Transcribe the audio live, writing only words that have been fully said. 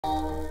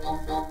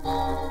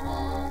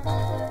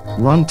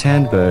Ron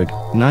Tandberg,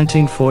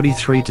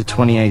 1943 to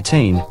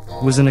 2018,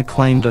 was an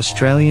acclaimed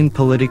Australian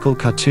political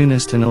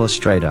cartoonist and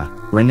illustrator,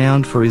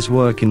 renowned for his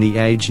work in the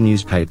Age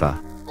newspaper.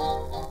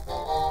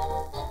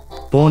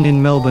 Born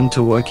in Melbourne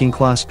to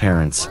working-class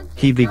parents,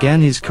 he began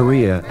his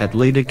career at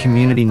leader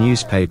community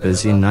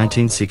newspapers in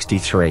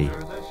 1963.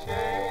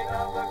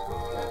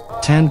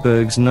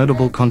 Tandberg's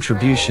notable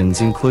contributions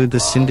include the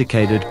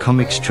syndicated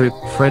comic strip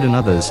Fred and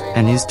Others,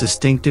 and his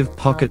distinctive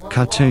pocket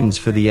cartoons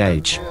for the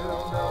Age.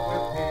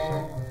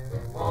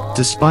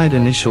 Despite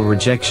initial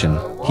rejection,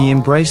 he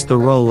embraced the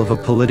role of a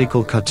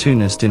political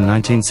cartoonist in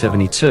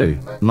 1972,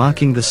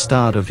 marking the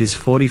start of his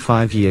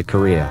 45-year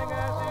career.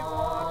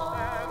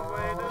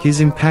 His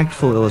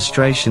impactful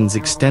illustrations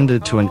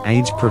extended to an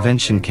AIDS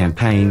prevention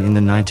campaign in the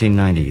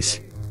 1990s.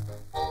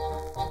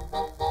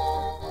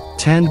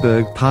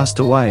 Tandberg passed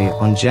away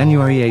on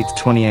January 8,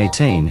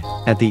 2018,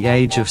 at the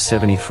age of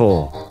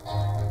 74.